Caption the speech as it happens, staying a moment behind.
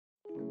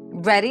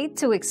Ready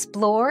to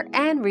explore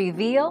and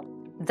reveal?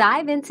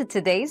 Dive into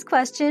today's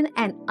question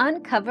and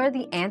uncover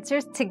the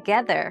answers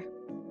together.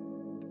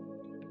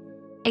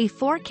 A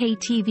 4K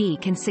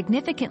TV can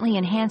significantly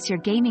enhance your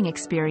gaming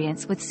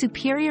experience with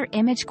superior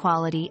image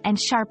quality and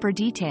sharper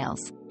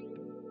details.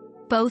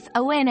 Both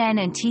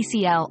ONN and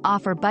TCL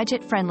offer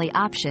budget-friendly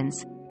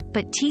options,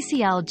 but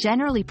TCL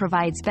generally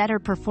provides better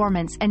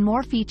performance and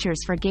more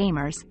features for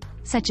gamers,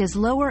 such as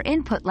lower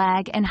input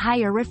lag and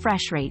higher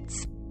refresh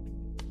rates.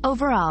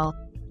 Overall,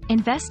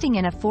 investing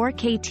in a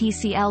 4K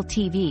TCL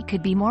TV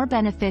could be more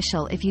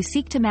beneficial if you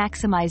seek to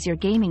maximize your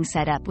gaming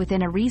setup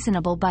within a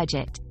reasonable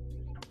budget.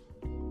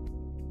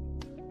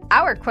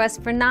 Our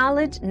quest for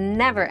knowledge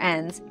never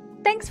ends.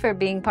 Thanks for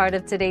being part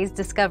of today's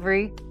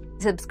discovery.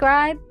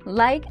 Subscribe,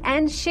 like,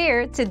 and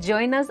share to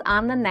join us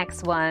on the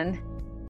next one.